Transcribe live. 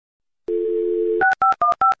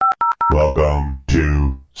Welcome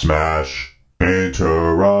to Smash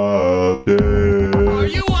Interrupted. Are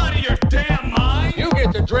you out of your damn mind? You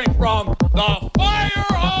get to drink from the fire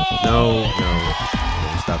hose! No,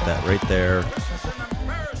 stop that right there.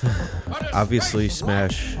 Obviously,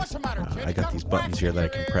 Smash, I got these buttons here that I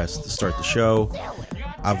can press to start the show.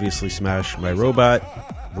 Obviously, Smash, my robot,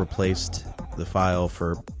 replaced the file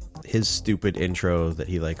for his stupid intro that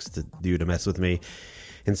he likes to do to mess with me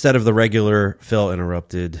instead of the regular Phil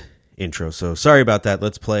Interrupted intro. So sorry about that.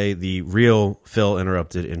 Let's play the real Phil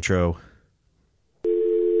Interrupted intro.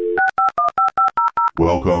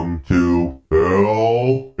 Welcome to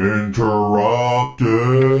Phil Interrupted.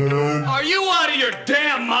 Are you out of your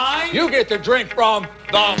damn mind? You get to drink from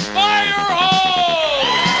the fire hose!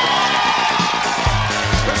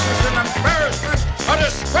 This is an embarrassment, a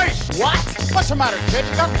disgrace! What? What's the matter, kid?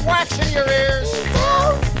 You got wax in your ears?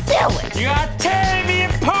 Don't do it! You are tearing me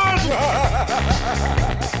apart!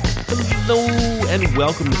 Hello and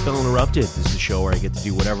welcome to Phil Interrupted. This is a show where I get to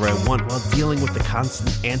do whatever I want while dealing with the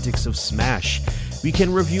constant antics of Smash. We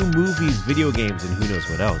can review movies, video games, and who knows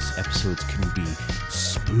what else. Episodes can be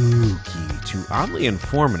spooky to oddly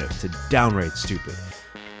informative to downright stupid.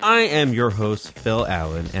 I am your host, Phil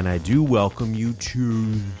Allen, and I do welcome you to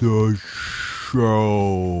the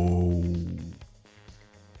show.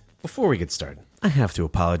 Before we get started, I have to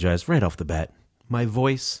apologize right off the bat. My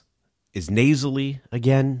voice is nasally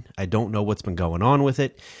again. I don't know what's been going on with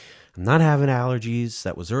it. I'm not having allergies.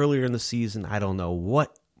 That was earlier in the season. I don't know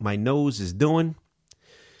what my nose is doing.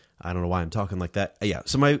 I don't know why I'm talking like that. Yeah,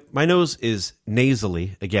 so my nose is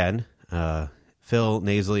nasally again. Phil,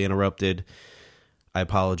 nasally interrupted. I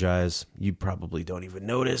apologize. You probably don't even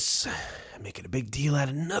notice. I'm making a big deal out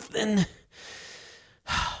of nothing.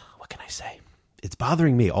 What can I say? It's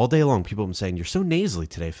bothering me all day long. People have been saying, "You're so nasally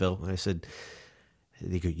today, Phil." And I said,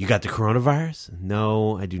 "You got the coronavirus?"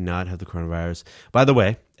 No, I do not have the coronavirus. By the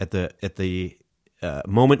way, at the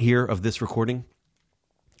moment here of this recording,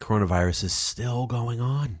 coronavirus is still going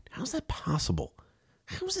on. How's that possible?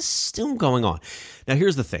 How is this still going on? Now,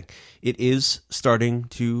 here's the thing. It is starting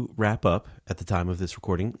to wrap up at the time of this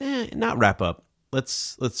recording. Not wrap up.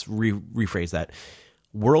 Let's rephrase that.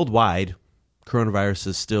 Worldwide, coronavirus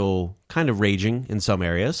is still kind of raging in some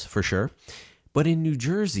areas, for sure. But in New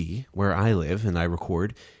Jersey, where I live and I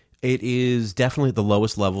record, it is definitely the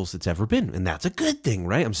lowest levels it's ever been. And that's a good thing,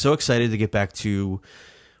 right? I'm so excited to get back to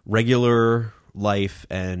regular life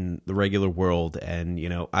and the regular world. And,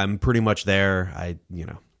 I'm pretty much there. I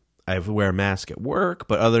have to wear a mask at work.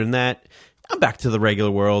 But other than that, I'm back to the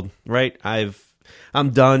regular world, right?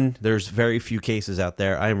 I'm done. There's very few cases out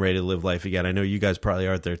there. I am ready to live life again. I know you guys probably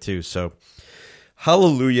are there too. So,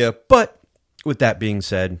 hallelujah. But with that being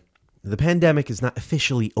said, the pandemic is not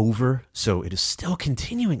officially over, so it is still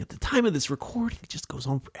continuing at the time of this recording. It just goes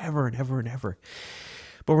on forever and ever and ever.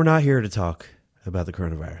 But we're not here to talk about the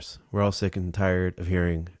coronavirus. We're all sick and tired of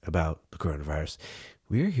hearing about the coronavirus.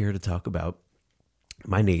 We are here to talk about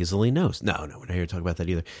my nasally nose. No, we're not here to talk about that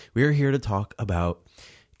either. We are here to talk about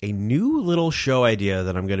a new little show idea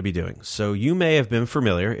that I'm going to be doing. So you may have been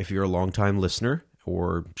familiar if you're a longtime listener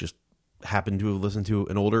or just happen to have listened to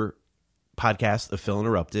an older podcast of Phil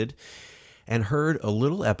Interrupted and heard a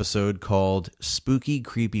little episode called Spooky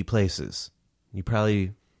Creepy Places. You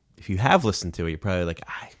probably, if you have listened to it, you're probably like,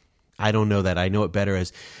 I don't know that. I know it better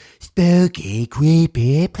as Spooky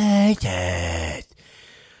Creepy Places.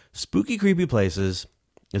 Spooky Creepy Places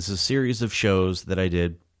is a series of shows that I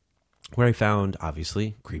did where I found,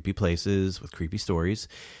 obviously, creepy places with creepy stories.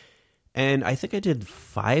 And I think I did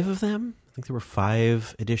 5 of them. I think there were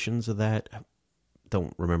 5 editions of that.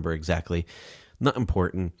 Don't remember exactly. Not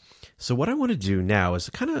important. So what I want to do now is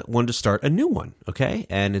kind of want to start a new one, okay?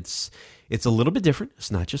 And it's a little bit different. It's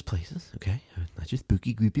not just places, okay? Not just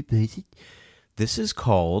spooky, creepy places. This is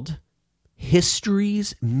called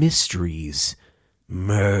History's Mysteries,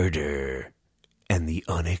 Murder, and the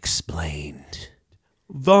Unexplained.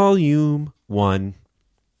 Volume 1.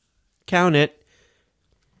 Count it.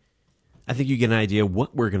 I think you get an idea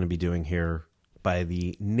what we're going to be doing here by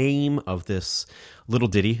the name of this little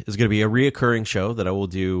ditty. Is going to be a reoccurring show that I will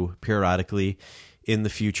do periodically in the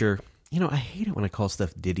future. I hate it when I call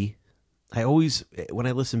stuff ditty. I always, when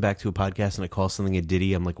I listen back to a podcast and I call something a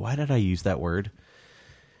ditty, I'm like, why did I use that word?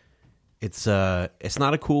 It's not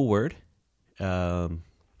a cool word. I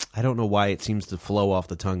don't know why it seems to flow off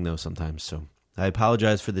the tongue though sometimes. So I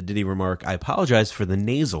apologize for the ditty remark. I apologize for the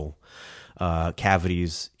nasal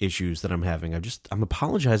cavities issues that I'm having. I'm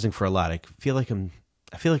apologizing for a lot. I feel like I'm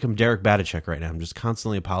Derek Batacek right now. I'm just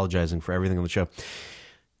constantly apologizing for everything on the show.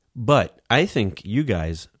 But I think you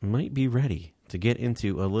guys might be ready to get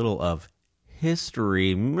into a little of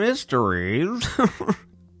History Mysteries.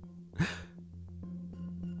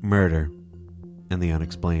 Murder and the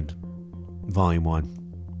Unexplained, Volume 1.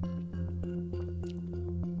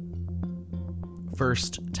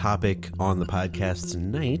 First topic on the podcast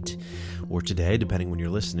tonight, or today, depending when you're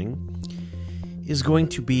listening, is going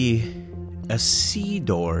to be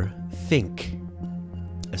Isidor Fink.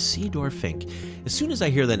 Isidor Fink. As soon as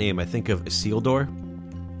I hear that name, I think of Isildur.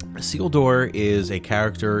 Isildur is a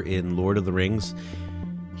character in Lord of the Rings.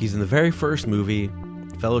 He's in the very first movie,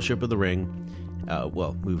 Fellowship of the Ring,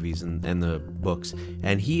 movies and the books,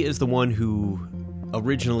 and he is the one who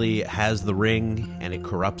originally has the ring, and it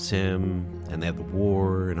corrupts him, and they have the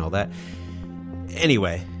war and all that.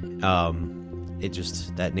 Anyway,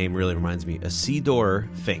 that name really reminds me.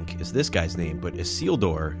 Isidor Fink is this guy's name, but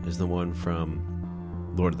Isildur is the one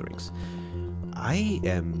from Lord of the Rings. I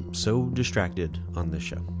am so distracted on this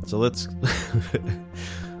show. So let's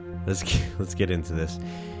get into this.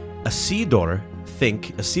 Isidor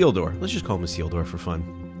Fink, Isildur. Let's just call him Isildur for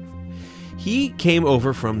fun. He came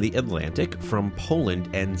over from the Atlantic, from Poland,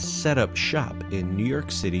 and set up shop in New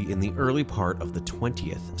York City in the early part of the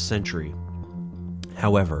 20th century.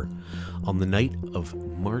 However, on the night of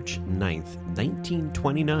March 9th,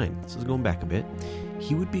 1929, this is going back a bit,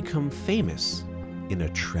 he would become famous in a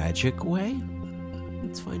tragic way?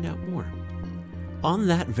 Let's find out more. On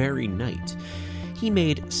that very night, he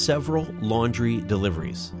made several laundry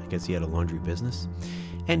deliveries. I guess he had a laundry business.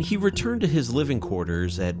 And he returned to his living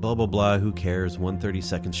quarters at blah, blah, blah, who cares,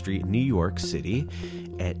 132nd Street, New York City,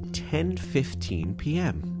 at 10:15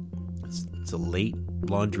 p.m. It's a late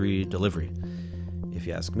laundry delivery, if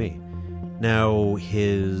you ask me. Now,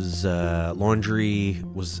 his laundry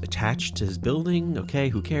was attached to his building. Okay,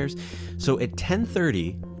 who cares? So at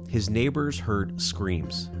 10:30, his neighbors heard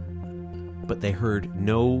screams. But they heard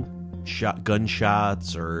no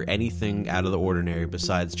gunshots or anything out of the ordinary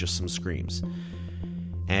besides just some screams.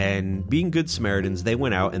 And being good Samaritans, they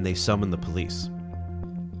went out and they summoned the police.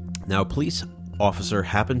 Now, a police officer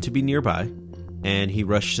happened to be nearby, and he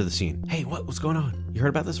rushed to the scene. Hey, what's going on? You heard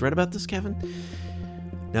about this? Read about this, Kevin?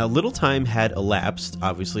 Now, little time had elapsed,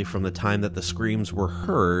 obviously, from the time that the screams were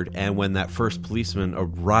heard and when that first policeman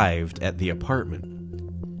arrived at the apartment.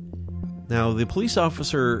 Now, the police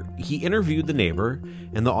officer, he interviewed the neighbor,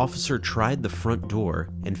 and the officer tried the front door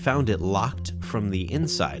and found it locked from the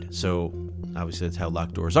inside. So, obviously, that's how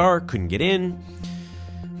locked doors are. Couldn't get in.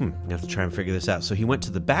 You have to try and figure this out. So he went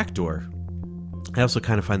to the back door. I also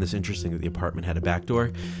kind of find this interesting that the apartment had a back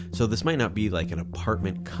door. So this might not be like an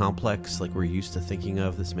apartment complex like we're used to thinking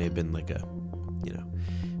of. This may have been like a,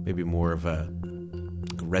 maybe more of a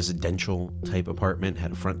residential type apartment,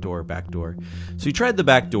 had a front door, back door. So he tried the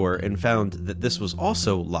back door and found that this was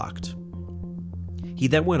also locked. He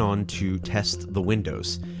then went on to test the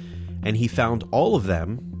windows, and he found all of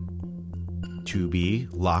them to be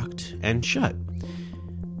locked and shut.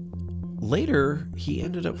 Later, he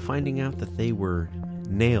ended up finding out that they were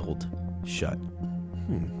nailed shut.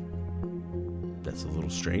 That's a little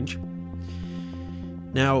strange.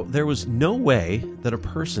 Now, there was no way that a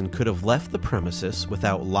person could have left the premises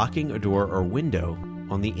without locking a door or window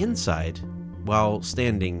on the inside while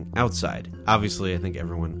standing outside. Obviously, I think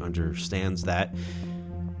everyone understands that.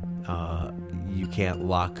 You can't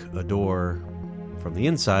lock a door from the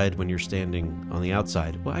inside when you're standing on the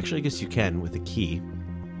outside. Well, actually, I guess you can with a key.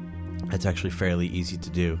 That's actually fairly easy to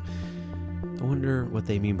do. I wonder what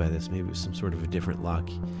they mean by this. Maybe it was some sort of a different lock.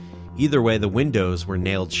 Either way, the windows were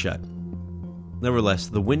nailed shut. Nevertheless,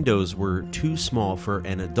 the windows were too small for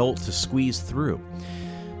an adult to squeeze through.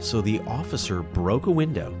 So the officer broke a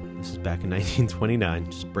window. This is back in 1929,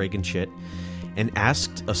 just breaking shit. And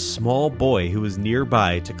asked a small boy who was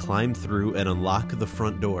nearby to climb through and unlock the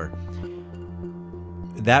front door.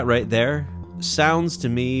 That right there sounds to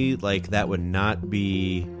me like that would not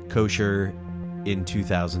be kosher in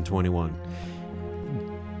 2021.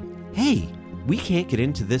 Hey, we can't get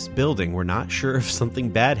into this building. We're not sure if something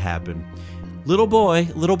bad happened. Little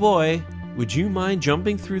boy, would you mind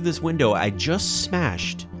jumping through this window I just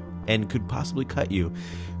smashed and could possibly cut you?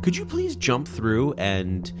 Could you please jump through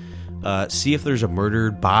and see if there's a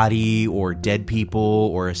murdered body or dead people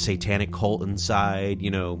or a satanic cult inside?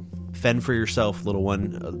 Fend for yourself, little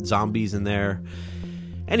one. Zombies in there.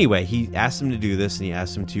 Anyway, he asked him to do this, and he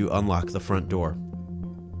asked him to unlock the front door.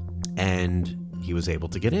 And he was able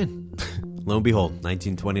to get in. Lo and behold,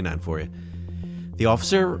 1929 for you. The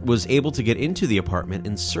officer was able to get into the apartment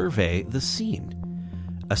and survey the scene.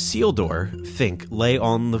 Isildur Fink lay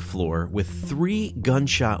on the floor with 3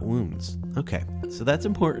 gunshot wounds. Okay, so that's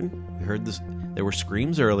important. We heard this. There were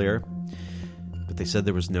screams earlier, but they said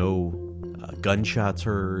there was no gunshots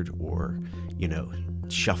heard or,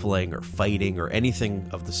 shuffling or fighting or anything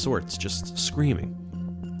of the sorts, just screaming.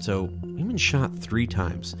 So he'd been shot 3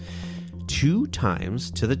 times. 2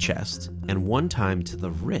 times to the chest and 1 time to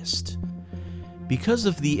the wrist. Because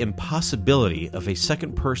of the impossibility of a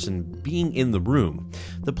second person being in the room,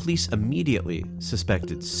 the police immediately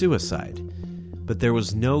suspected suicide, but there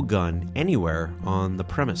was no gun anywhere on the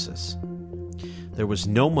premises. There was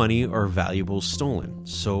no money or valuables stolen,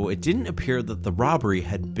 so it didn't appear that the robbery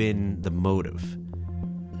had been the motive.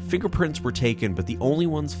 Fingerprints were taken, but the only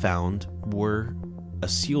ones found were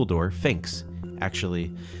Isildur Finks.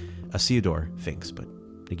 Actually, Isildur Finks, but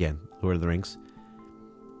again, Lord of the Rings.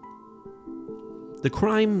 The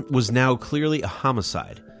crime was now clearly a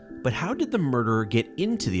homicide, but how did the murderer get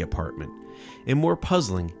into the apartment? And more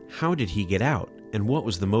puzzling, how did he get out? And what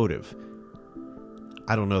was the motive?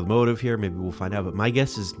 I don't know the motive here, maybe we'll find out, but my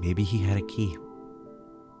guess is maybe he had a key.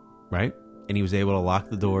 Right? And he was able to lock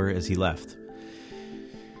the door as he left.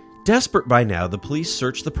 Desperate by now, the police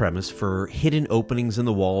searched the premise for hidden openings in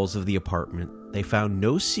the walls of the apartment. They found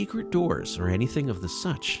no secret doors or anything of the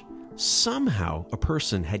such. Somehow, a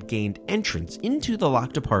person had gained entrance into the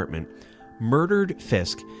locked apartment, murdered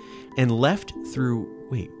Fisk, and left through...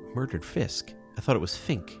 Wait, murdered Fisk? I thought it was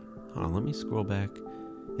Fink. Hold on, let me scroll back.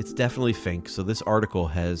 It's definitely Fink, so this article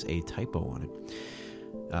has a typo on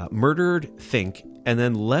it. Murdered Fink, and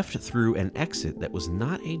then left through an exit that was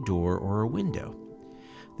not a door or a window.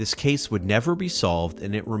 This case would never be solved,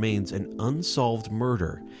 and it remains an unsolved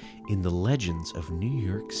murder in the legends of New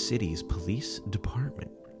York City's police department.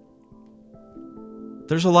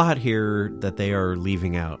 There's a lot here that they are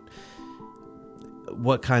leaving out.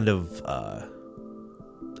 What kind of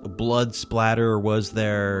blood splatter was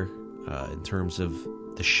there in terms of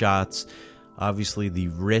the shots? Obviously, the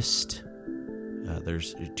wrist.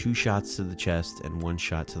 There's 2 shots to the chest and 1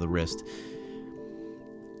 shot to the wrist.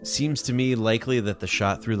 Seems to me likely that the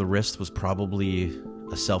shot through the wrist was probably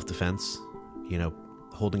a self-defense.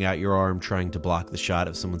 Holding out your arm, trying to block the shot.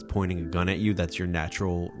 If someone's pointing a gun at you, that's your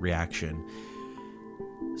natural reaction.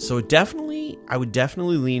 So I would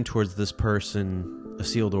definitely lean towards this person,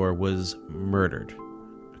 Isildur, was murdered.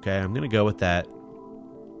 Okay, I'm going to go with that.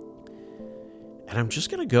 And I'm just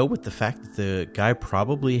going to go with the fact that the guy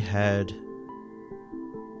probably had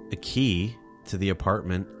a key to the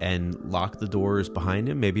apartment and locked the doors behind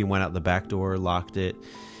him. Maybe he went out the back door, locked it,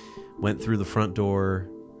 went through the front door,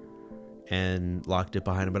 and locked it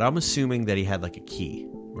behind him. But I'm assuming that he had like a key,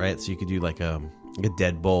 right? So you could do like a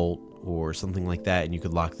deadbolt or something like that, and you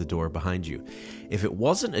could lock the door behind you. If it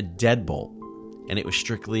wasn't a deadbolt, and it was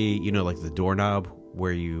strictly, like the doorknob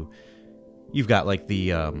where you've got like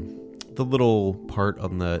the little part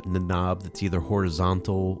on the knob that's either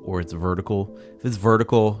horizontal or it's vertical. If it's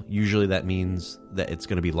vertical, usually that means that it's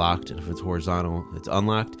going to be locked, and if it's horizontal, it's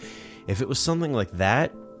unlocked. If it was something like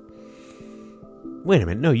that, wait a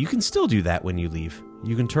minute, no, you can still do that when you leave.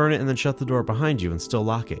 You can turn it and then shut the door behind you and still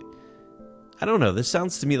lock it. I don't know, this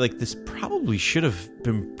sounds to me like this probably should have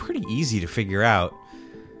been pretty easy to figure out,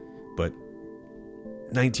 but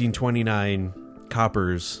 1929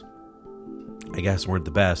 coppers, I guess, weren't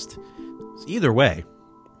the best. Either way,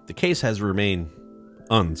 the case has remained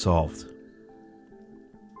unsolved.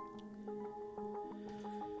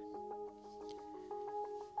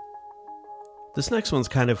 This next one's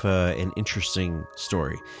kind of an interesting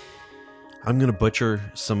story. I'm going to butcher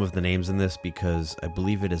some of the names in this because I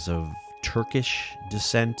believe it is of Turkish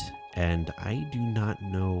descent, and I do not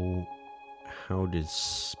know how to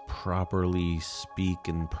properly speak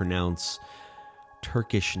and pronounce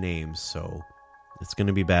Turkish names, so it's going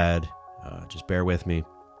to be bad. Just bear with me.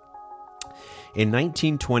 In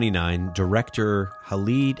 1929, director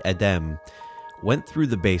Halid Edem went through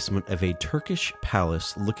the basement of a Turkish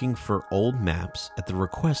palace looking for old maps at the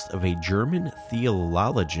request of a German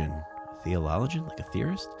theologian, like a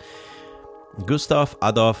theorist? Gustav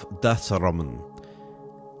Adolf Dassermann.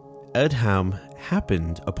 Edham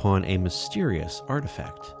happened upon a mysterious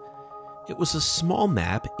artifact. It was a small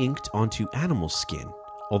map inked onto animal skin,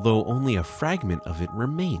 although only a fragment of it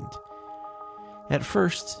remained. At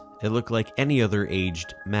first, it looked like any other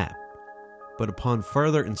aged map, but upon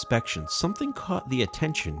further inspection, something caught the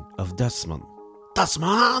attention of Dassermann.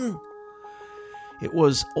 Dassermann! It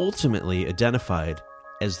was ultimately identified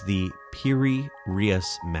as the Piri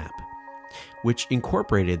Reis map, which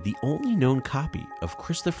incorporated the only known copy of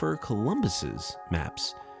Christopher Columbus's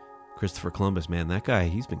maps. Christopher Columbus, man, that guy,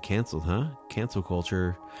 he's been canceled, huh? Cancel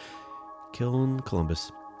culture, killing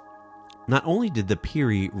Columbus. Not only did the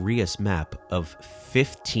Piri Reis map of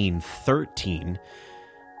 1513,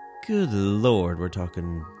 good lord, we're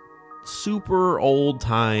talking super old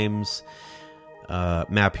times,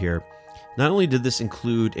 map here, not only did this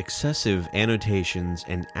include excessive annotations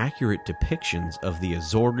and accurate depictions of the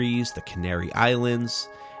Azores, the Canary Islands,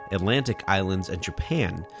 Atlantic Islands, and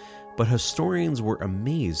Japan, but historians were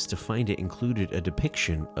amazed to find it included a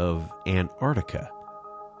depiction of Antarctica.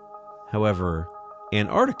 However,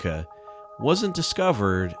 Antarctica wasn't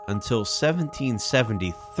discovered until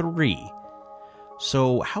 1773.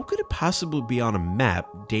 So how could it possibly be on a map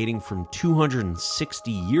dating from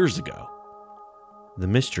 260 years ago? The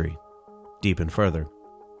mystery deepened further.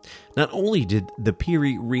 Not only did the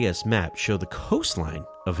Piri-Reis map show the coastline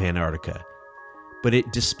of Antarctica, but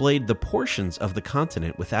it displayed the portions of the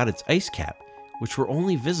continent without its ice cap, which were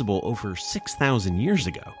only visible over 6,000 years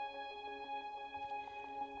ago.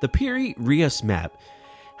 The Piri-Reis map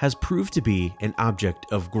has proved to be an object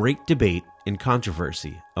of great debate and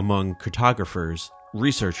controversy among cartographers,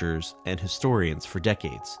 researchers, and historians for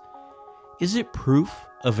decades. Is it proof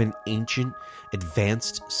of an ancient,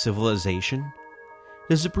 advanced civilization?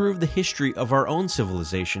 Does it prove the history of our own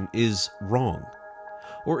civilization is wrong?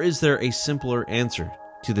 Or is there a simpler answer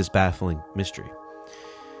to this baffling mystery?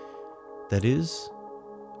 That is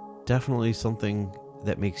definitely something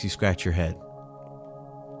that makes you scratch your head.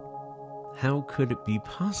 How could it be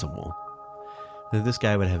possible that this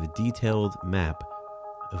guy would have a detailed map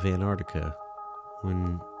of Antarctica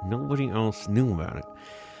when nobody else knew about it?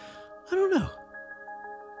 I don't know.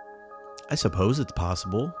 I suppose it's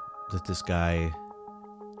possible that this guy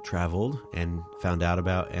traveled and found out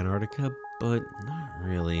about Antarctica, but not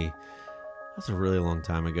really. That's a really long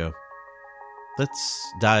time ago.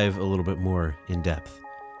 Let's dive a little bit more in depth.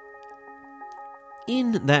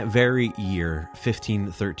 In that very year,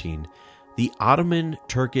 1513, the Ottoman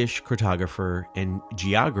Turkish cartographer and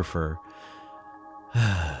geographer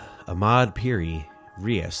Ahmad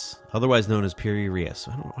Piri-Reis, otherwise known as Piri-Reis.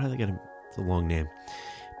 I don't know why they got a long name.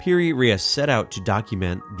 Piri-Reis set out to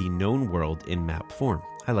document the known world in map form.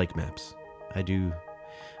 I like maps. I've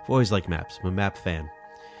always liked maps. I'm a map fan.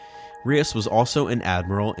 Reis was also an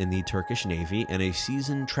admiral in the Turkish Navy and a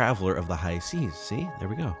seasoned traveler of the high seas. See, there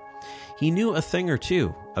we go. He knew a thing or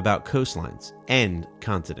two about coastlines and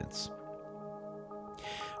continents.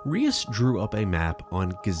 Reis drew up a map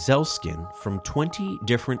on gazelle skin from 20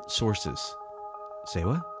 different sources. Say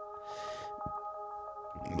what?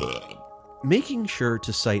 Making sure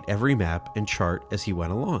to cite every map and chart as he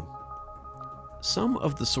went along. Some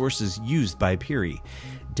of the sources used by Piri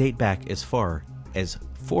date back as far as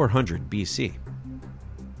 400 BC.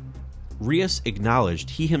 Reis acknowledged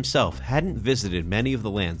he himself hadn't visited many of the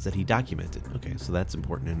lands that he documented. Okay, so that's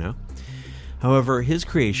important to know. However, his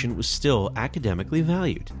creation was still academically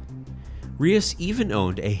valued. Reis even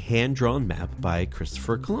owned a hand-drawn map by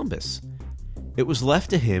Christopher Columbus. It was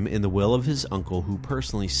left to him in the will of his uncle, who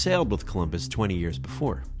personally sailed with Columbus 20 years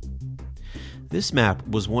before. This map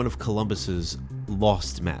was one of Columbus's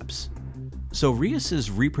lost maps. So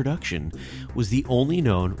Reis's reproduction was the only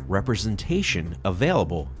known representation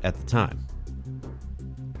available at the time.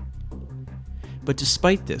 But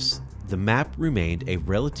despite this, the map remained a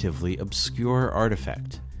relatively obscure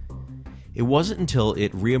artifact. It wasn't until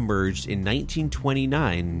it reemerged in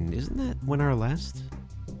 1929, isn't that when our last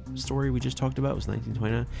story we just talked about was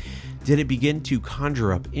 1929, did it begin to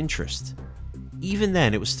conjure up interest. Even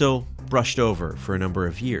then, it was still brushed over for a number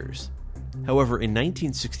of years. However, in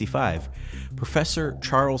 1965, Professor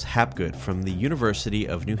Charles Hapgood from the University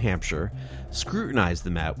of New Hampshire scrutinized the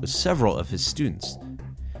map with several of his students.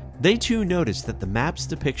 They too noticed that the map's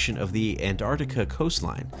depiction of the Antarctica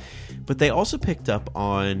coastline, but they also picked up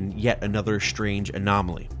on yet another strange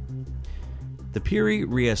anomaly. The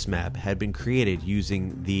Piri-Reis map had been created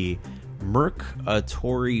using the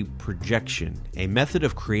Mercatori projection, a method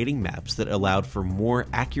of creating maps that allowed for more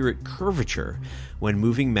accurate curvature when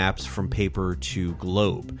moving maps from paper to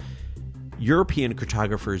globe. European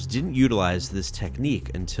cartographers didn't utilize this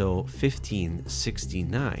technique until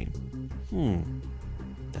 1569.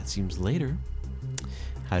 That seems later.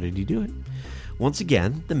 How did he do it? Once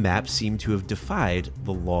again, the map seemed to have defied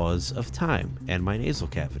the laws of time and my nasal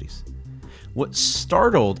cavities. What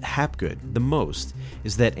startled Hapgood the most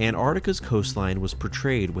is that Antarctica's coastline was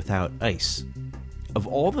portrayed without ice. Of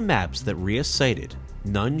all the maps that Reis cited,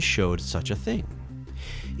 none showed such a thing.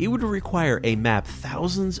 It would require a map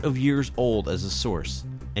thousands of years old as a source,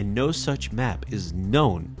 and no such map is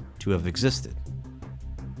known to have existed.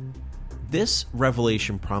 This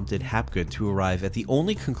revelation prompted Hapgood to arrive at the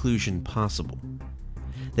only conclusion possible: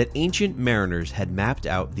 that ancient mariners had mapped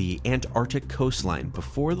out the Antarctic coastline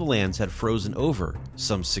before the lands had frozen over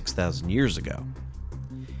some 6,000 years ago.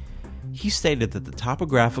 He stated that the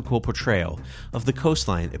topographical portrayal of the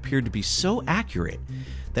coastline appeared to be so accurate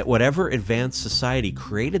that whatever advanced society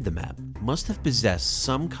created the map must have possessed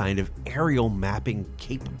some kind of aerial mapping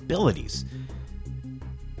capabilities.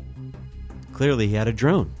 Clearly, he had a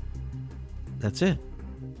drone. That's it.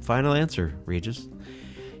 Final answer, Regis.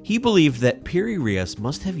 He believed that Piri Reis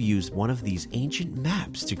must have used one of these ancient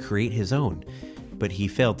maps to create his own, but he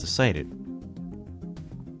failed to cite it.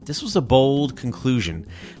 This was a bold conclusion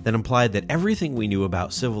that implied that everything we knew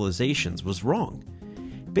about civilizations was wrong.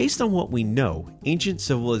 Based on what we know, ancient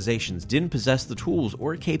civilizations didn't possess the tools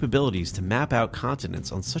or capabilities to map out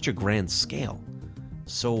continents on such a grand scale.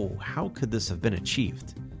 So how could this have been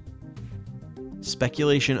achieved?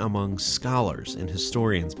 Speculation among scholars and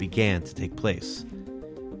historians began to take place.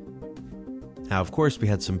 Now, of course, we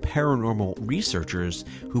had some paranormal researchers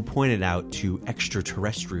who pointed out to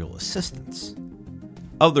extraterrestrial assistance.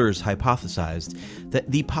 Others hypothesized that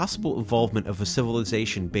the possible involvement of a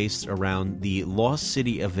civilization based around the lost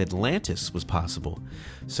city of Atlantis was possible.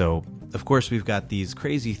 So, of course, we've got these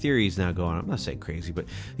crazy theories now going on. I'm not saying crazy, but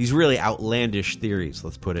these really outlandish theories,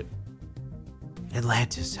 let's put it.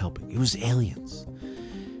 Atlantis helping. It was aliens.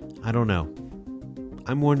 I don't know.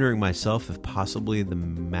 I'm wondering myself if possibly the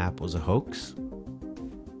map was a hoax.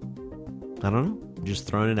 I don't know. I'm just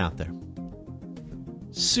throwing it out there.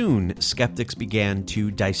 Soon, skeptics began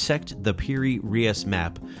to dissect the Piri Reis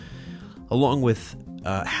map along with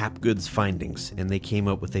Hapgood's findings, and they came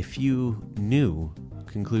up with a few new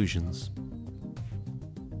conclusions.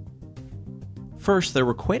 First, there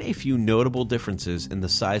were quite a few notable differences in the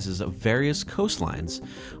sizes of various coastlines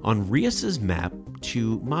on Reis's map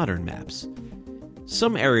to modern maps.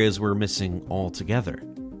 Some areas were missing altogether.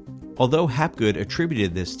 Although Hapgood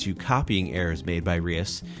attributed this to copying errors made by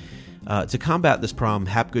Reis, to combat this problem,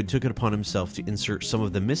 Hapgood took it upon himself to insert some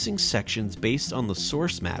of the missing sections based on the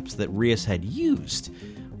source maps that Reis had used.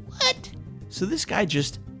 What? So this guy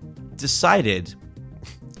just decided,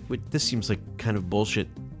 this seems like kind of bullshit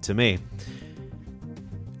to me,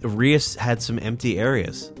 Reis had some empty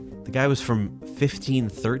areas. The guy was from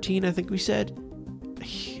 1513, I think we said.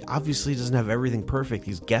 He obviously doesn't have everything perfect.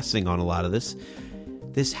 He's guessing on a lot of this.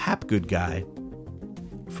 This Hapgood guy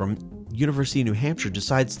from University of New Hampshire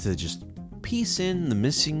decides to just piece in the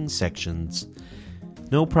missing sections.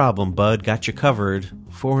 No problem, bud. Got you covered.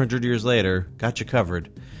 400 years later, got you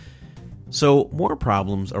covered. So more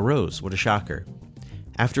problems arose. What a shocker.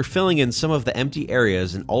 After filling in some of the empty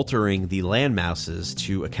areas and altering the landmasses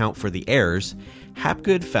to account for the errors,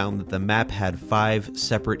 Hapgood found that the map had 5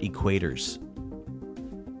 separate equators.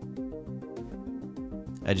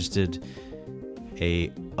 I just did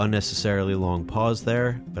a unnecessarily long pause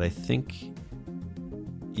there, but I think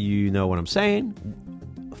you know what I'm saying.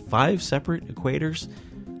 5 separate equators.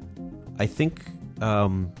 I think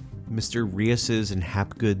Mr. Reis's and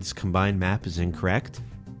Hapgood's combined map is incorrect.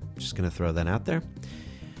 Just going to throw that out there.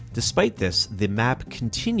 Despite this, the map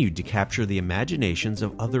continued to capture the imaginations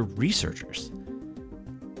of other researchers.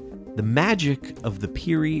 The magic of the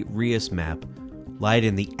Piri Reis map lied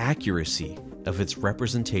in the accuracy of its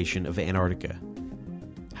representation of Antarctica.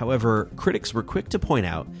 However, critics were quick to point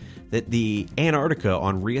out that the Antarctica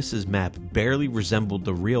on Reis's map barely resembled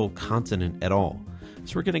the real continent at all.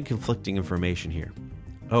 So we're getting conflicting information here.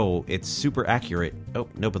 Oh, it's super accurate. Oh,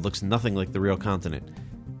 nope, it looks nothing like the real continent.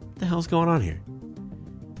 What the hell's going on here?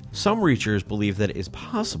 Some researchers believe that it is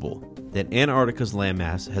possible that Antarctica's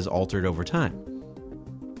landmass has altered over time.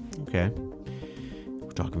 Okay.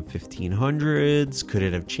 We're talking 1500s. Could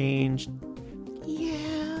it have changed?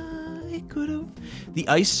 Yeah, it could have. The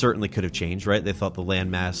ice certainly could have changed, right? They thought the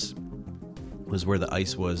landmass was where the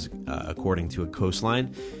ice was, according to a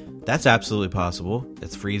coastline. That's absolutely possible.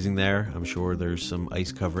 It's freezing there. I'm sure there's some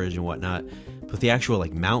ice coverage and whatnot. But the actual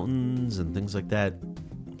mountains and things like that,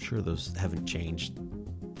 I'm sure those haven't changed.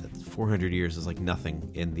 400 years is like nothing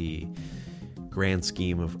in the grand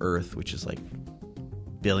scheme of Earth, which is like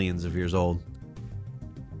billions of years old.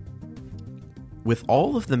 With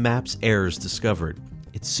all of the map's errors discovered,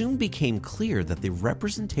 it soon became clear that the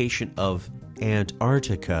representation of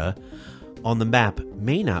Antarctica on the map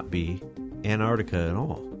may not be Antarctica at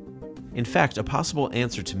all. In fact, a possible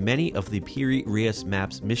answer to many of the Piri Reis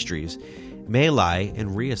map's mysteries may lie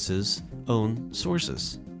in Reis's own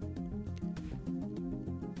sources.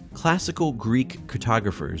 Classical Greek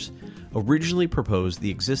cartographers originally proposed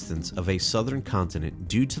the existence of a southern continent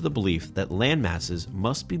due to the belief that landmasses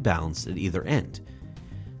must be balanced at either end.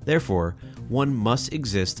 Therefore, one must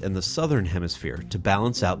exist in the southern hemisphere to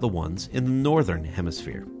balance out the ones in the northern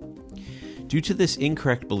hemisphere. Due to this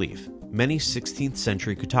incorrect belief, many 16th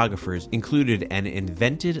century cartographers included an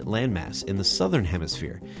invented landmass in the southern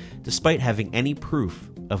hemisphere, despite having any proof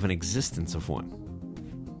of an existence of one.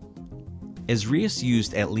 As Rheas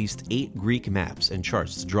used at least 8 Greek maps and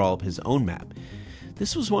charts to draw up his own map,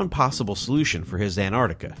 this was one possible solution for his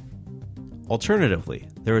Antarctica. Alternatively,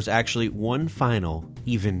 there was actually one final,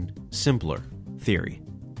 even simpler theory.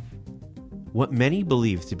 What many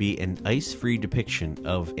believe to be an ice-free depiction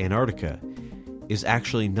of Antarctica is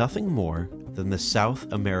actually nothing more than the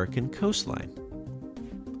South American coastline.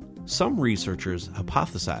 Some researchers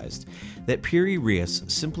hypothesized that Piri Reis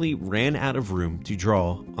simply ran out of room to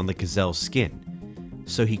draw on the gazelle's skin,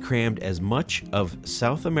 so he crammed as much of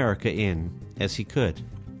South America in as he could.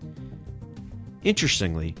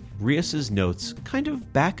 Interestingly, Reis's notes kind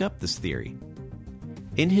of back up this theory.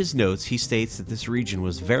 In his notes, he states that this region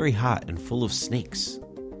was very hot and full of snakes.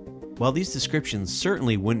 While these descriptions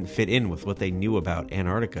certainly wouldn't fit in with what they knew about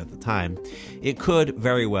Antarctica at the time, it could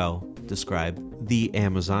very well describe the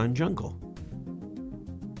Amazon jungle.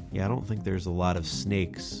 Yeah, I don't think there's a lot of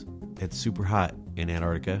snakes. It's super hot in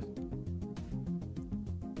Antarctica.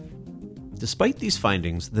 Despite these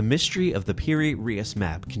findings, the mystery of the Piri Reis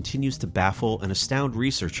map continues to baffle and astound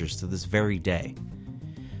researchers to this very day.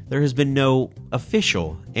 There has been no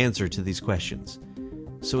official answer to these questions,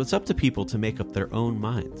 so it's up to people to make up their own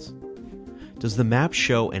minds. Does the map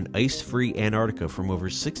show an ice-free Antarctica from over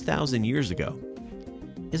 6,000 years ago?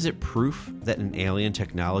 Is it proof that an alien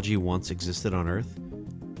technology once existed on Earth?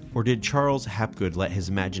 Or did Charles Hapgood let his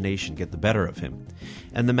imagination get the better of him,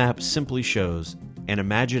 and the map simply shows an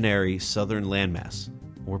imaginary southern landmass,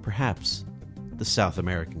 or perhaps the South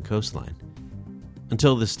American coastline?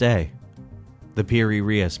 Until this day, the Piri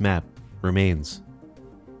Reis map remains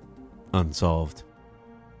unsolved.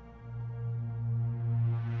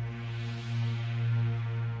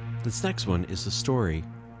 This next one is the story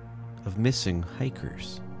of missing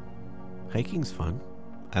hikers. Hiking's fun.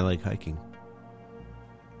 I like hiking.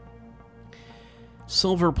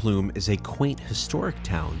 Silver Plume is a quaint historic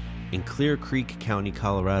town in Clear Creek County,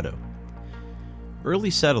 Colorado.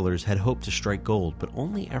 Early settlers had hoped to strike gold, but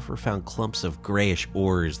only ever found clumps of grayish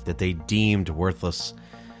ores that they deemed worthless.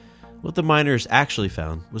 What the miners actually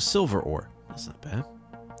found was silver ore. That's not bad.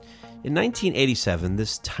 In 1987,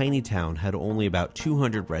 this tiny town had only about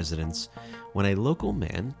 200 residents when a local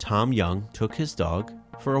man, Tom Young, took his dog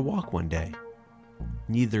for a walk one day.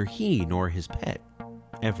 Neither he nor his pet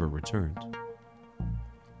ever returned.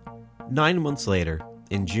 9 months later,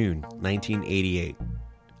 in June 1988,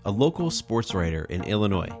 a local sports writer in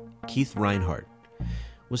Illinois, Keith Reinhardt,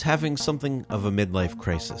 was having something of a midlife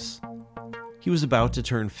crisis. He was about to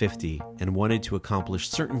turn 50 and wanted to accomplish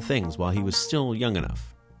certain things while he was still young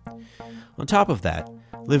enough. On top of that,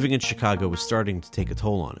 living in Chicago was starting to take a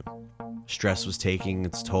toll on him. Stress was taking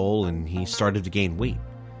its toll, and he started to gain weight.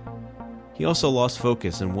 He also lost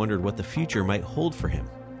focus and wondered what the future might hold for him.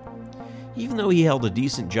 Even though he held a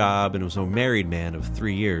decent job and was a married man of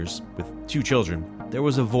 3 years, with 2 children, there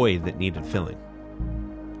was a void that needed filling.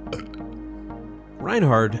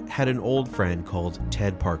 Reinhardt had an old friend called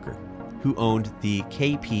Ted Parker, who owned the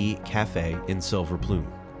KP Cafe in Silver Plume.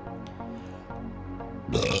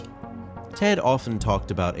 Ted often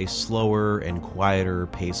talked about a slower and quieter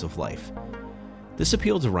pace of life. This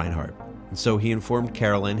appealed to Reinhardt, and so he informed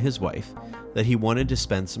Carolyn, his wife, that he wanted to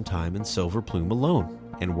spend some time in Silver Plume alone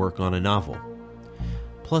and work on a novel.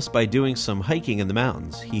 Plus, by doing some hiking in the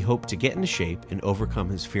mountains, he hoped to get into shape and overcome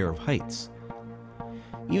his fear of heights.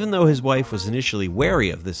 Even though his wife was initially wary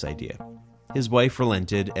of this idea, his wife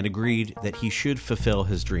relented and agreed that he should fulfill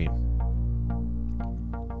his dream.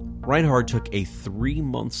 Reinhardt took a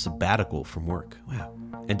 3-month sabbatical from work,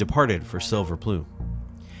 and departed for Silver Plume.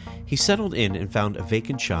 He settled in and found a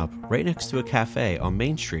vacant shop right next to a cafe on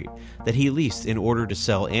Main Street that he leased in order to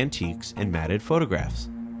sell antiques and matted photographs.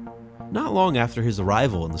 Not long after his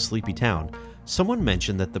arrival in the sleepy town, someone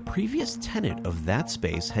mentioned that the previous tenant of that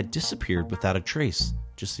space had disappeared without a trace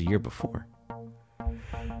just a year before.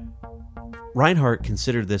 Reinhardt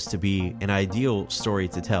considered this to be an ideal story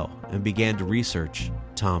to tell and began to research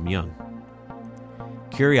Tom Young.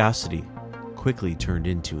 Curiosity quickly turned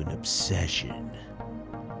into an obsession.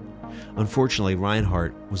 Unfortunately,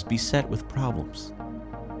 Reinhardt was beset with problems.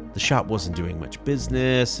 The shop wasn't doing much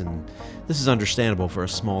business, and this is understandable for a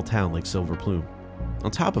small town like Silver Plume.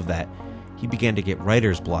 On top of that, he began to get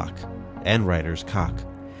writer's block and writer's cock,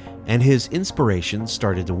 and his inspiration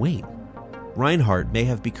started to wane. Reinhardt may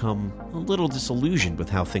have become a little disillusioned with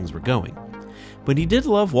how things were going, but he did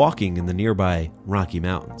love walking in the nearby Rocky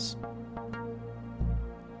Mountains.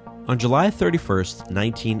 On July 31st,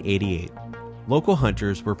 1988, Local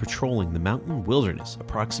hunters were patrolling the mountain wilderness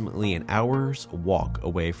approximately an hour's walk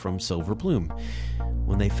away from Silver Plume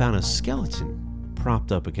when they found a skeleton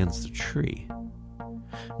propped up against a tree.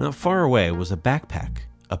 Not far away was a backpack,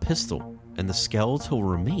 a pistol, and the skeletal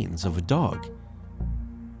remains of a dog.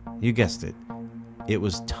 You guessed it. It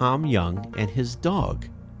was Tom Young and his dog.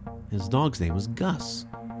 His dog's name was Gus.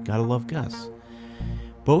 Gotta love Gus.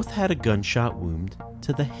 Both had a gunshot wound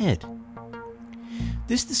to the head.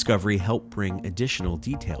 This discovery helped bring additional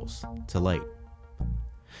details to light.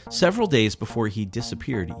 Several days before he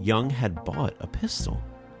disappeared, Young had bought a pistol.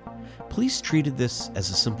 Police treated this as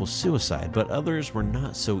a simple suicide, but others were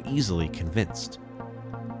not so easily convinced.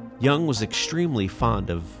 Young was extremely fond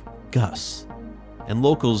of Gus, and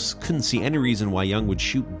locals couldn't see any reason why Young would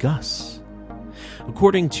shoot Gus.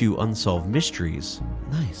 According to Unsolved Mysteries,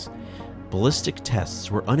 ballistic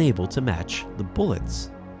tests were unable to match the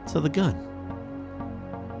bullets to the gun.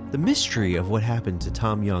 The mystery of what happened to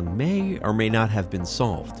Tom Young may or may not have been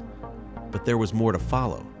solved, but there was more to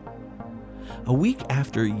follow. A week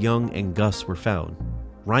after Young and Gus were found,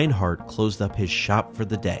 Reinhardt closed up his shop for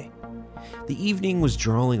the day. The evening was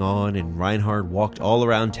drawing on, and Reinhardt walked all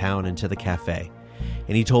around town and to the cafe,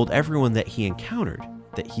 and he told everyone that he encountered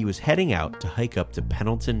that he was heading out to hike up to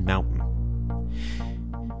Pendleton Mountain.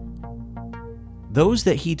 Those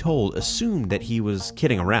that he told assumed that he was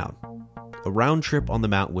kidding around. A round trip on the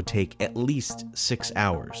mountain would take at least 6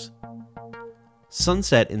 hours.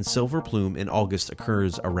 Sunset in Silver Plume in August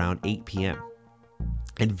occurs around 8 p.m.,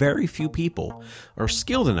 and very few people are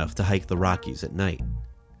skilled enough to hike the Rockies at night.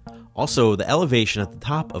 Also, the elevation at the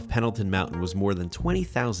top of Pendleton Mountain was more than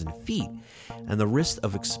 20,000 feet, and the risk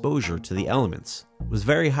of exposure to the elements was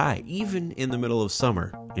very high, even in the middle of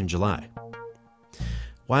summer in July.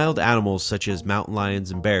 Wild animals such as mountain lions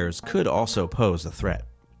and bears could also pose a threat.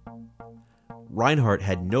 Reinhardt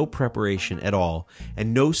had no preparation at all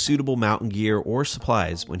and no suitable mountain gear or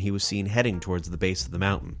supplies when he was seen heading towards the base of the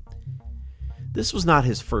mountain. This was not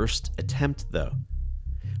his first attempt, though.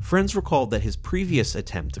 Friends recalled that his previous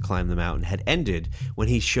attempt to climb the mountain had ended when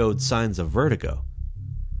he showed signs of vertigo.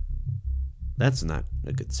 That's not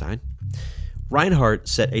a good sign. Reinhardt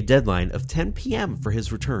set a deadline of 10 p.m. for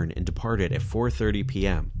his return and departed at 4:30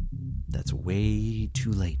 p.m. That's way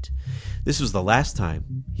too late. This was the last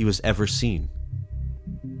time he was ever seen.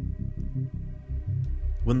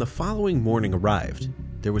 When the following morning arrived,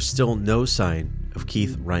 there was still no sign of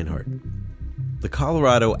Keith Reinhardt. The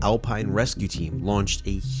Colorado Alpine Rescue Team launched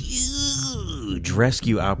a huge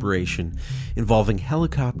rescue operation involving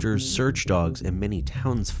helicopters, search dogs, and many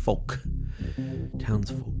townsfolk.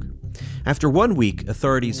 After 1 week,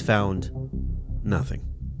 authorities found nothing.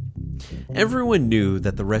 Everyone knew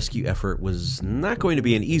that the rescue effort was not going to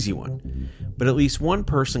be an easy one, but at least one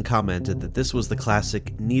person commented that this was the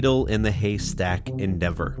classic needle in the haystack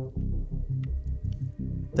endeavor.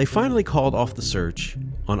 They finally called off the search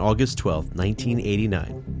on August 12,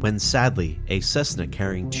 1989, when sadly a Cessna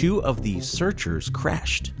carrying 2 of the searchers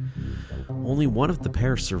crashed. Only one of the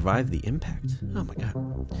pair survived the impact. Oh my god.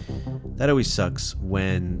 That always sucks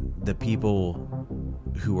when the people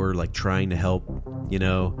who are like trying to help,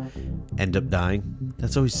 end up dying.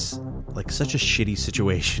 That's always like such a shitty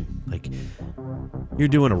situation. Like, you're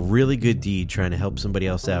doing a really good deed trying to help somebody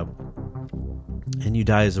else out, and you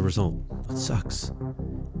die as a result. It sucks.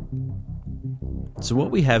 So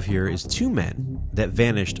what we have here is 2 men that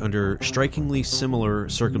vanished under strikingly similar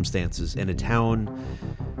circumstances in a town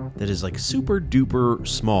that is like super duper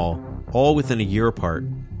small, all within a year apart,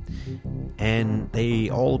 and they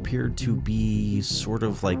all appeared to be sort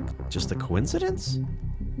of like just a coincidence?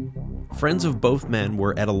 Friends of both men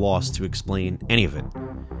were at a loss to explain any of it.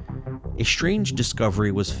 A strange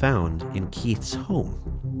discovery was found in Keith's home.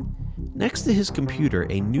 Next to his computer,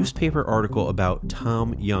 a newspaper article about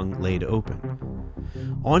Tom Young laid open.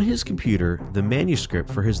 On his computer, the manuscript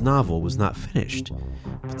for his novel was not finished,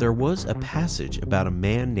 but there was a passage about a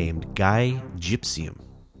man named Guy Gypsium.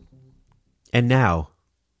 And now,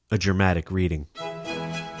 a dramatic reading.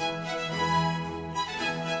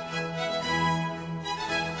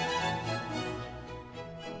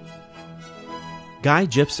 Guy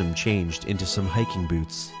Gypsum changed into some hiking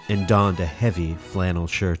boots and donned a heavy flannel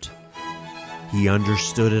shirt. He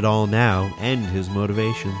understood it all now and his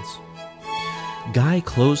motivations. Guy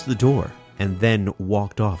closed the door and then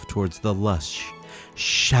walked off towards the lush,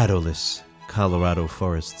 shadowless Colorado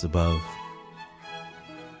forests above.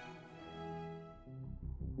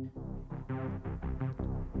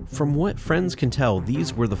 From what friends can tell,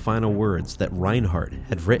 these were the final words that Reinhardt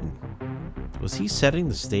had written. Was he setting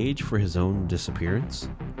the stage for his own disappearance?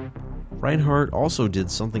 Reinhardt also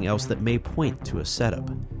did something else that may point to a setup.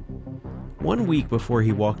 1 week before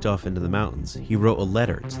he walked off into the mountains, he wrote a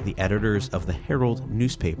letter to the editors of the Herald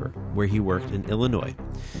newspaper, where he worked in Illinois,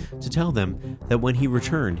 to tell them that when he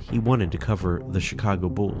returned, he wanted to cover the Chicago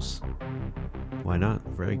Bulls. Why not?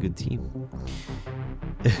 Very good team.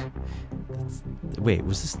 Wait, it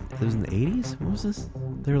was in the 80s? What was this?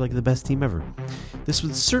 They were like the best team ever. This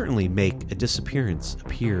would certainly make a disappearance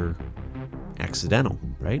appear accidental,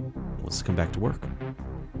 right? Let's come back to work.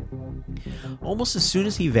 Almost as soon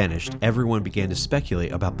as he vanished, everyone began to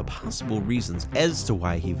speculate about the possible reasons as to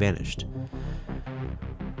why he vanished.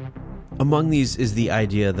 Among these is the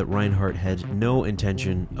idea that Reinhardt had no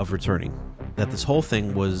intention of returning, that this whole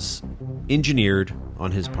thing was engineered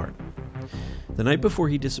on his part. The night before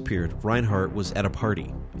he disappeared, Reinhardt was at a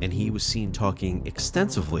party, and he was seen talking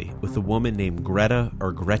extensively with a woman named Greta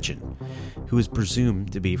or Gretchen, who is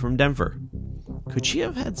presumed to be from Denver. Could she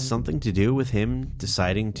have had something to do with him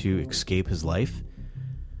deciding to escape his life?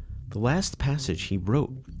 The last passage he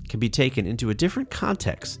wrote can be taken into a different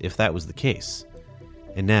context if that was the case.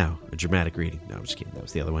 And now, a dramatic reading. No, I'm just kidding. That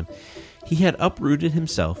was the other one. He had uprooted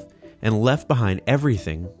himself and left behind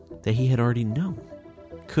everything that he had already known.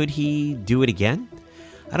 Could he do it again?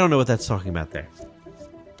 I don't know what that's talking about there.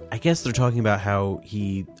 I guess they're talking about how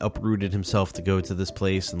he uprooted himself to go to this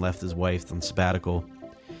place and left his wife on sabbatical.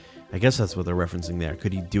 I guess that's what they're referencing there.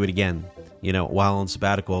 Could he do it again? You know, while on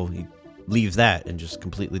sabbatical, he leaves that and just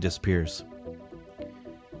completely disappears.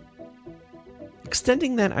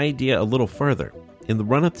 Extending that idea a little further, in the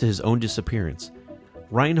run-up to his own disappearance,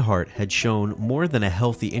 Reinhardt had shown more than a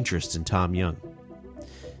healthy interest in Tom Young.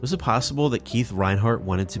 Was it possible that Keith Reinhardt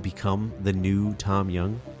wanted to become the new Tom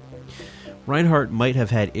Young? Reinhardt might have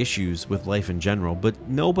had issues with life in general, but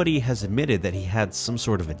nobody has admitted that he had some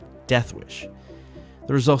sort of a death wish.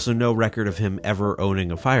 There is also no record of him ever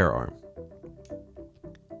owning a firearm.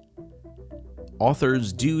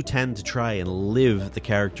 Authors do tend to try and live the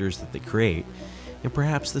characters that they create, and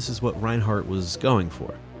perhaps this is what Reinhardt was going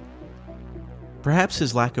for. Perhaps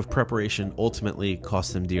his lack of preparation ultimately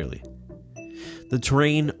cost him dearly. The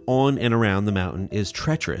terrain on and around the mountain is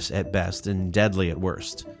treacherous at best and deadly at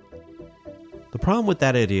worst. The problem with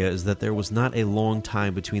that idea is that there was not a long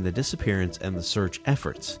time between the disappearance and the search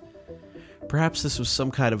efforts. Perhaps this was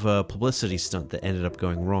some kind of a publicity stunt that ended up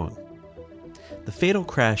going wrong. The fatal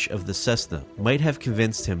crash of the Cessna might have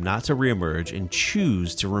convinced him not to reemerge and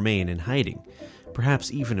choose to remain in hiding,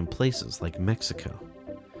 perhaps even in places like Mexico.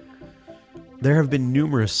 There have been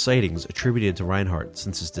numerous sightings attributed to Reinhardt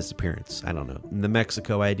since his disappearance. I don't know. The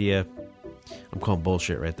Mexico idea, I'm calling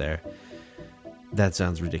bullshit right there. That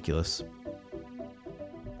sounds ridiculous.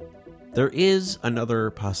 There is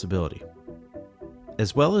another possibility.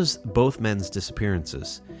 As well as both men's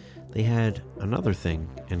disappearances, they had another thing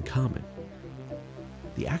in common.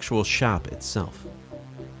 The actual shop itself.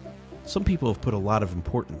 Some people have put a lot of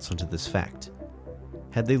importance onto this fact.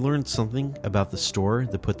 Had they learned something about the store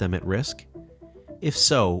that put them at risk? If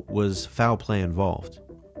so, was foul play involved?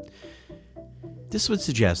 This would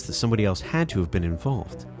suggest that somebody else had to have been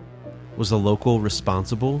involved. Was the local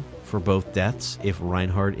responsible for both deaths if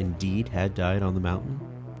Reinhardt indeed had died on the mountain?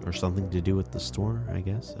 Or something to do with the store, I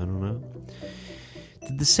guess? I don't know.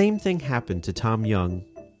 Did the same thing happen to Tom Young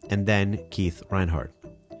and then Keith Reinhardt?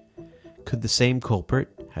 Could the same culprit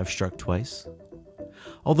have struck twice?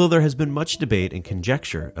 Although there has been much debate and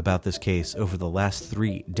conjecture about this case over the last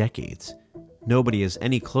 3 decades, nobody is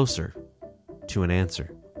any closer to an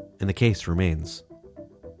answer, and the case remains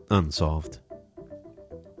unsolved.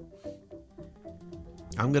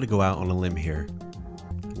 I'm going to go out on a limb here.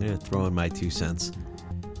 I'm going to throw in my 2 cents.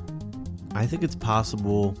 I think it's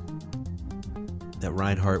possible that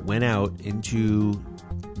Reinhardt went out into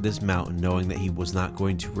this mountain knowing that he was not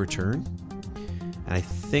going to return. And I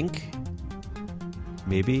think,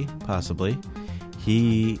 maybe, possibly,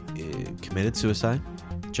 he committed suicide,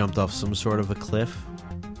 jumped off some sort of a cliff,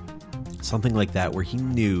 something like that, where he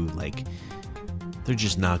knew, like, they're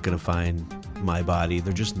just not going to find my body.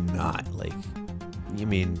 They're just not. Like, I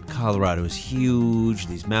mean, Colorado is huge,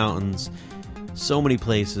 these mountains, so many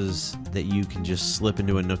places that you can just slip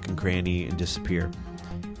into a nook and cranny and disappear.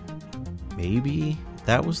 Maybe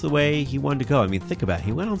that was the way he wanted to go. I mean, think about it.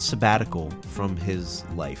 He went on sabbatical from his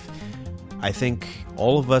life. I think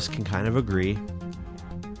all of us can kind of agree.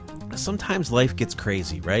 Sometimes life gets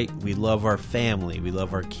crazy, right? We love our family. We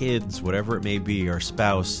love our kids, whatever it may be, our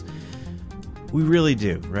spouse. We really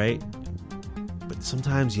do, right? But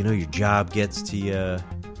sometimes, you know, your job gets to you.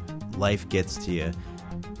 Life gets to you.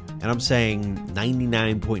 And I'm saying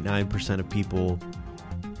 99.9% of people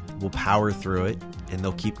will power through it and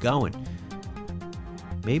they'll keep going.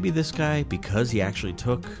 Maybe this guy, because he actually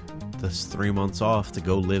took this 3 months off to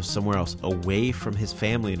go live somewhere else, away from his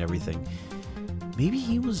family and everything, maybe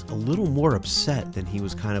he was a little more upset than he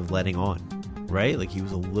was kind of letting on, right? Like he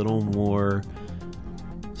was a little more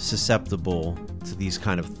susceptible to these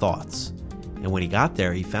kind of thoughts. And when he got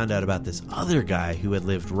there, he found out about this other guy who had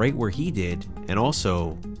lived right where he did and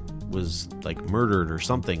also was like murdered or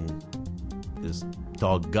something. His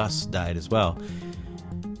dog Gus died as well.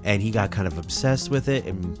 And he got kind of obsessed with it,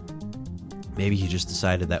 and maybe he just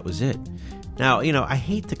decided that was it. Now, I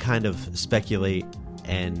hate to kind of speculate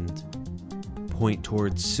and point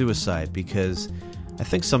towards suicide because I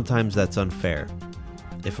think sometimes that's unfair.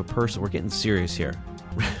 If a person, we're getting serious here.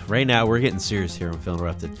 Right now, we're getting serious here on Phil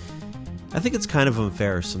Interrupted. I think it's kind of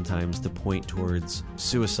unfair sometimes to point towards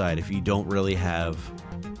suicide if you don't really have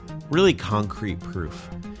really concrete proof.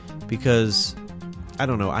 Because, I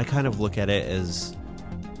don't know, I kind of look at it as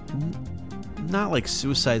not like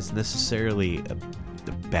suicide's necessarily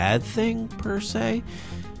a bad thing per se,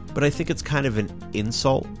 but I think it's kind of an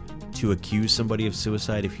insult to accuse somebody of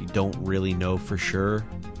suicide if you don't really know for sure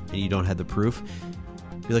and you don't have the proof.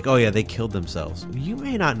 Be like, oh yeah, they killed themselves. You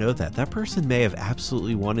may not know that. That person may have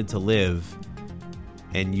absolutely wanted to live,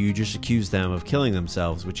 and you just accuse them of killing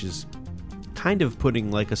themselves, which is kind of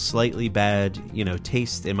putting like a slightly bad,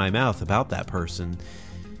 taste in my mouth about that person.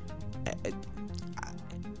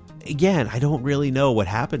 Again, I don't really know what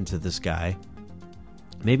happened to this guy.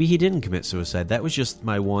 Maybe he didn't commit suicide. That was just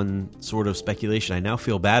my one sort of speculation. I now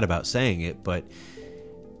feel bad about saying it, but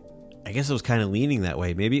I guess I was kind of leaning that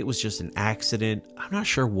way. Maybe it was just an accident. I'm not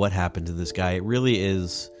sure what happened to this guy. It really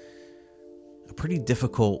is a pretty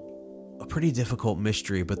difficult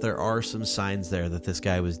mystery, but there are some signs there that this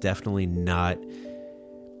guy was definitely not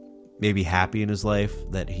maybe happy in his life,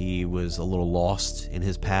 that he was a little lost in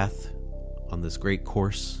his path on this great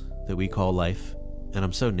course that we call life. And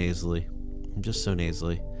I'm so nasally. I'm just so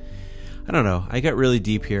nasally. I don't know. I got really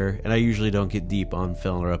deep here, and I usually don't get deep on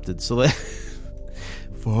Phil Interrupted, so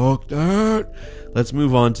fuck that. Let's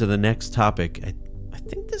move on to the next topic. I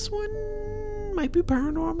think this one might be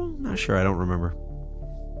paranormal. Not sure. I don't remember.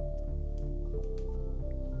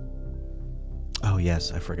 Oh,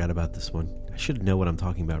 yes. I forgot about this one. I should know what I'm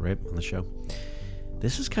talking about, right? On the show.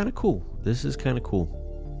 This is kind of cool.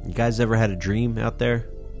 You guys ever had a dream out there?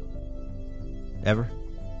 Ever?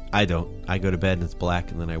 I don't. I go to bed and it's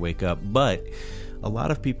black and then I wake up. But a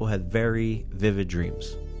lot of people had very vivid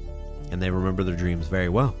dreams. And they remember their dreams very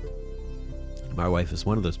well. My wife is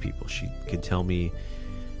one of those people. She could tell me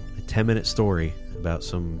a 10-minute story about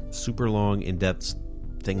some super long, in-depth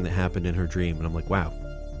thing that happened in her dream. And I'm like, wow,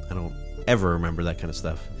 I don't ever remember that kind of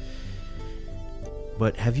stuff.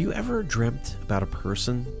 But have you ever dreamt about a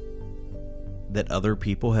person that other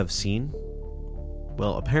people have seen?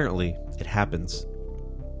 Well, apparently it happens.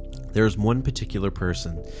 There's one particular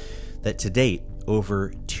person that to date,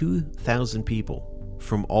 over 2,000 people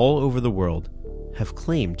from all over the world have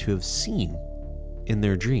claimed to have seen in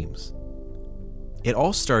their dreams. It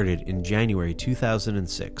all started in January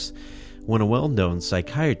 2006 when a well-known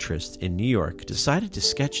psychiatrist in New York decided to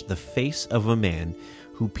sketch the face of a man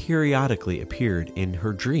who periodically appeared in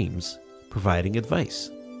her dreams providing advice.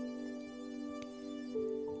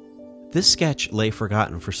 This sketch lay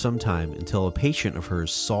forgotten for some time until a patient of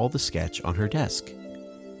hers saw the sketch on her desk.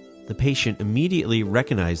 The patient immediately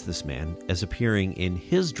recognized this man as appearing in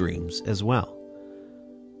his dreams as well.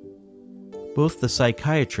 Both the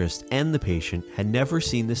psychiatrist and the patient had never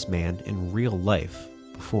seen this man in real life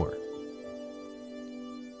before.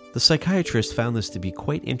 The psychiatrist found this to be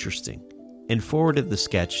quite interesting and forwarded the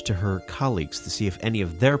sketch to her colleagues to see if any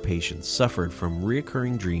of their patients suffered from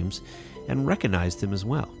recurring dreams and recognized him as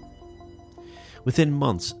well. Within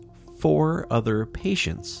months, 4 other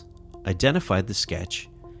patients identified the sketch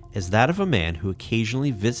as that of a man who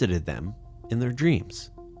occasionally visited them in their dreams.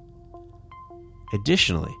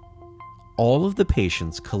 Additionally, all of the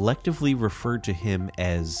patients collectively referred to him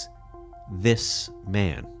as this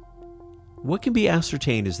man. What can be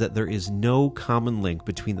ascertained is that there is no common link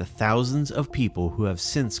between the thousands of people who have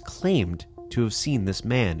since claimed to have seen this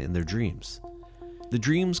man in their dreams. The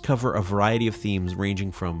dreams cover a variety of themes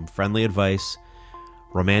ranging from friendly advice,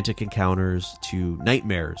 romantic encounters, to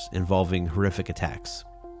nightmares involving horrific attacks.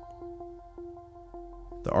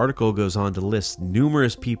 The article goes on to list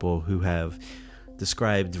numerous people who have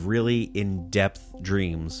described really in-depth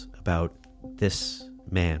dreams about this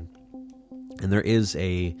man. And there is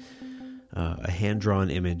a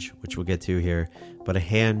hand-drawn image, which we'll get to here, but a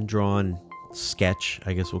hand-drawn sketch,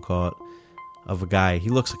 I guess we'll call it, of a guy. He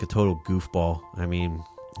looks like a total goofball. I mean,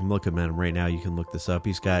 I'm looking at him right now. You can look this up.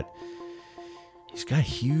 He's got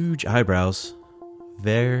huge eyebrows,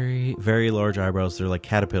 Very, very large eyebrows. They're like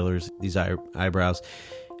caterpillars, these eyebrows.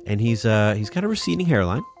 And he's got a receding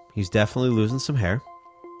hairline. He's definitely losing some hair.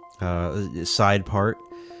 Side part.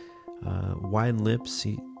 Wide lips.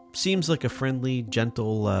 He seems like a friendly,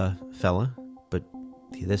 gentle fella. But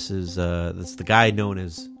this is the guy known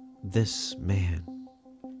as This Man.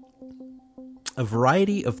 A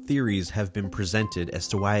variety of theories have been presented as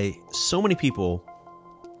to why so many people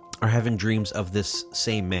are having dreams of this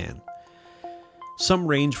same man. Some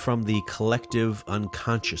range from the collective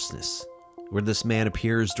unconsciousness, where this man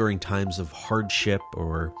appears during times of hardship,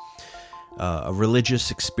 or a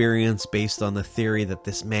religious experience based on the theory that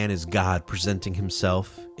this man is God presenting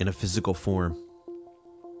himself in a physical form.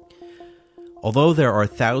 Although there are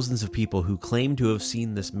thousands of people who claim to have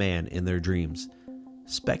seen this man in their dreams,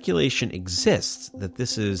 speculation exists that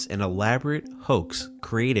this is an elaborate hoax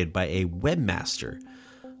created by a webmaster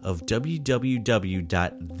of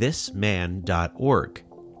www.thisman.org.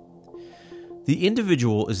 The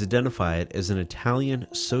individual is identified as an Italian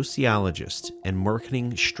sociologist and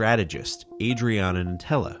marketing strategist, Adriana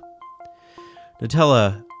Nutella.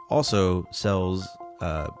 Nutella also sells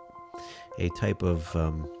a type of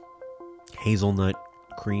hazelnut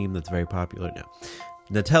cream that's very popular now.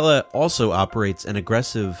 Nutella also operates an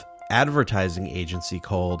aggressive advertising agency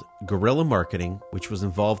called Guerrilla Marketing, which was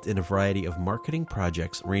involved in a variety of marketing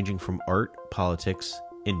projects ranging from art, politics,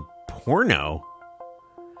 and porno.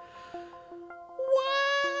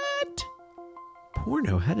 What?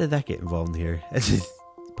 Porno? How did that get involved in here?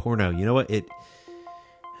 Porno. You know what? It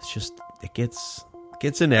gets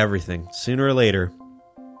into everything sooner or later.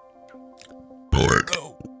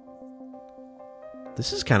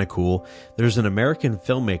 This is kind of cool. There's an American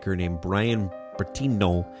filmmaker named Brian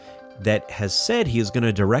Bertino that has said he is going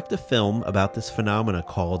to direct a film about this phenomena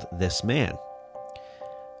called This Man.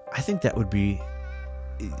 I think that would be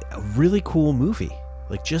a really cool movie.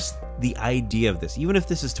 Like, just the idea of this, even if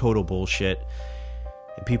this is total bullshit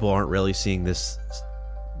and people aren't really seeing this,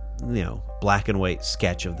 black and white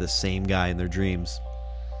sketch of this same guy in their dreams.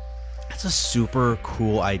 That's a super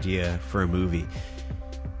cool idea for a movie.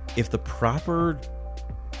 If the proper,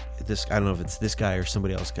 I don't know if it's this guy or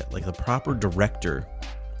somebody else, like the proper director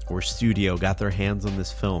or studio got their hands on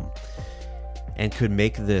this film and could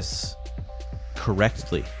make this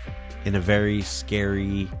correctly in a very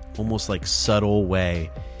scary, almost like subtle way,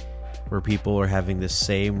 where people are having this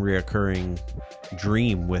same reoccurring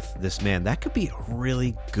dream with this man, that could be a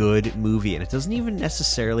really good movie. And it doesn't even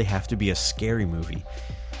necessarily have to be a scary movie.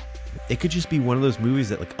 It could just be one of those movies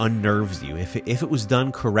that like unnerves you if it was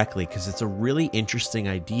done correctly, because it's a really interesting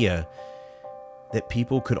idea that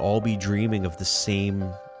people could all be dreaming of the same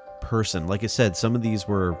person. Like I said, some of these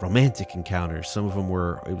were romantic encounters. Some of them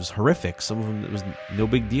it was horrific. Some of them, it was no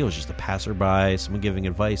big deal. It was just a passerby, someone giving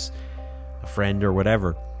advice, a friend or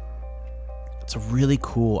whatever. It's a really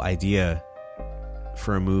cool idea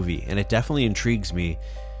for a movie, and it definitely intrigues me.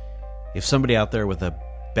 If somebody out there with a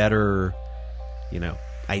better,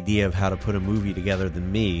 idea of how to put a movie together than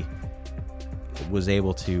me was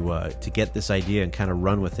able to get this idea and kind of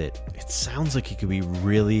run with it, it sounds like it could be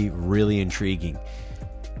really, really intriguing.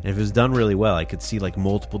 And if it was done really well, I could see like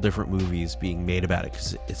multiple different movies being made about it,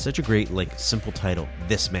 because it's such a great, like, simple title,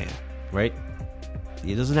 This Man, right?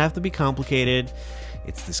 It doesn't have to be complicated.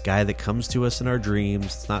 It's this guy that comes to us in our dreams.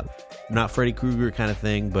 It's not Freddy Krueger kind of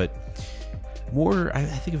thing, but more, I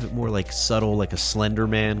think of it more like subtle, like a Slender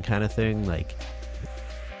Man kind of thing, like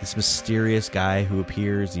this mysterious guy who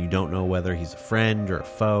appears and you don't know whether he's a friend or a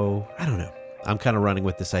foe. I don't know. I'm kind of running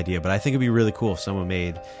with this idea, but I think it'd be really cool if someone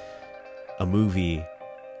made a movie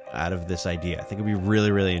out of this idea. I think it'd be really,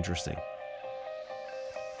 really interesting.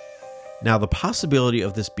 Now, the possibility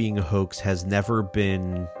of this being a hoax has never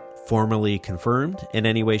been formally confirmed in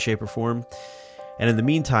any way, shape, or form. And in the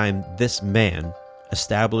meantime, This Man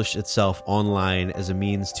established itself online as a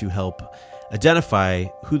means to help identify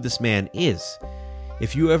who this man is.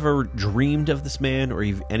 If you ever dreamed of this man or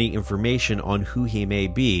have any information on who he may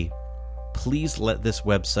be, please let this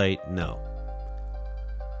website know.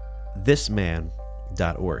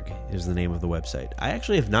 Thisman.org is the name of the website. I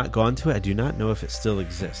actually have not gone to it. I do not know if it still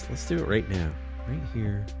exists. Let's do it right now. Right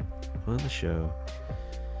here on the show.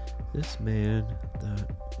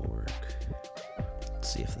 Thisman.org.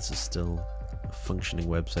 Let's see if this is still a functioning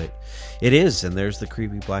website. It is, and there's the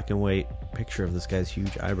creepy black and white picture of this guy's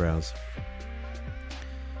huge eyebrows.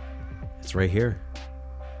 It's right here.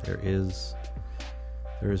 There is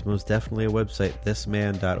most definitely a website,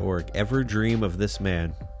 thisman.org. Ever dream of this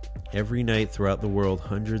man? Every night throughout the world,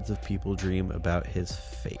 hundreds of people dream about his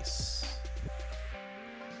face.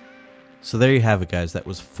 So there you have it, guys. That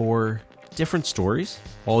was 4 different stories,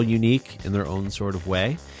 all unique in their own sort of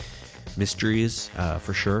way. Mysteries,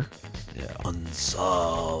 for sure.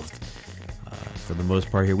 Unsolved. For the most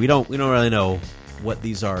part here. We don't really know what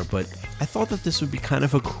these are, but I thought that this would be kind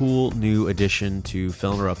of a cool new addition to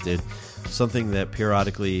Phil Interrupted. Something that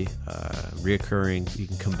periodically, reoccurring, you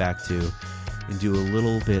can come back to and do a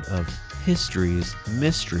little bit of histories,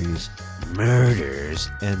 mysteries, murders,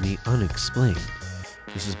 and the unexplained.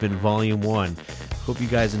 This has been Volume 1. Hope you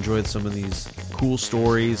guys enjoyed some of these cool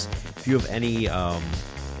stories. If you have any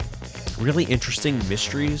really interesting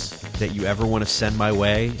mysteries that you ever want to send my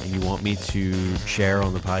way and you want me to share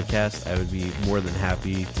on the podcast, I would be more than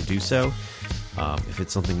happy to do so. If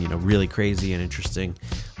it's something, really crazy and interesting,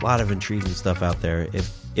 a lot of intriguing stuff out there.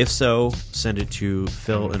 If so, send it to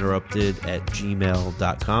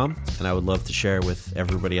philinterrupted@gmail.com, and I would love to share with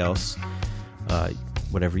everybody else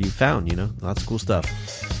whatever you found, lots of cool stuff.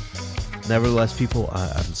 Nevertheless, people,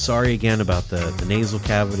 I'm sorry again about the nasal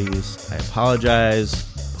cavities. I apologize.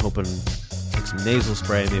 Hoping take some nasal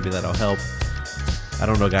spray, maybe that'll help. I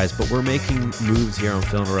don't know, guys, but we're making moves here on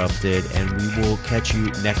Phil Interrupted, and we will catch you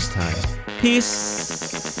next time. Peace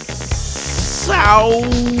out.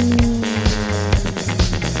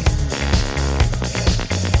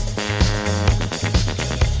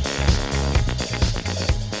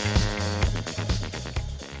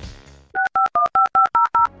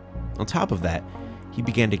 On top of that, he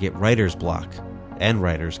began to get writer's block and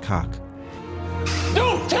writer's cock.